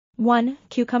1.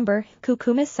 Cucumber,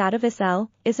 Cucumis sativus L.,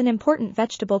 is an important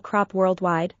vegetable crop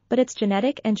worldwide, but its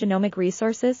genetic and genomic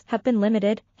resources have been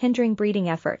limited, hindering breeding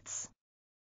efforts.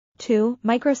 2.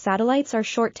 Microsatellites are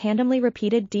short tandemly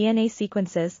repeated DNA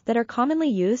sequences that are commonly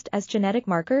used as genetic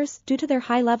markers due to their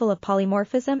high level of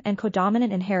polymorphism and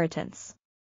codominant inheritance.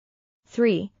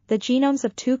 3. The genomes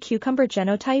of two cucumber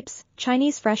genotypes,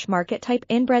 Chinese fresh market type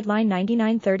inbred line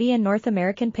 9930 and North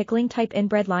American pickling type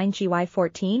inbred line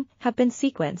GY14, have been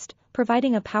sequenced,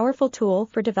 providing a powerful tool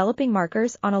for developing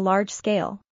markers on a large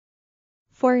scale.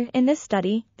 4. In this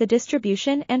study, the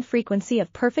distribution and frequency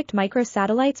of perfect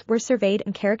microsatellites were surveyed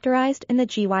and characterized in the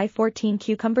GY14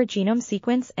 cucumber genome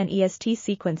sequence and EST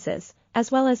sequences, as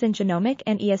well as in genomic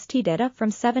and EST data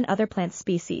from 7 other plant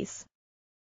species.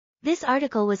 This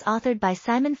article was authored by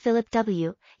Simon Philipp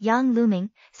W., Yang Luming,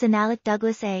 Senalik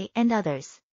Douglas A., and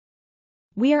others.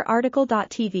 We are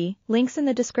RTCLTV, links in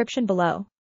the description below.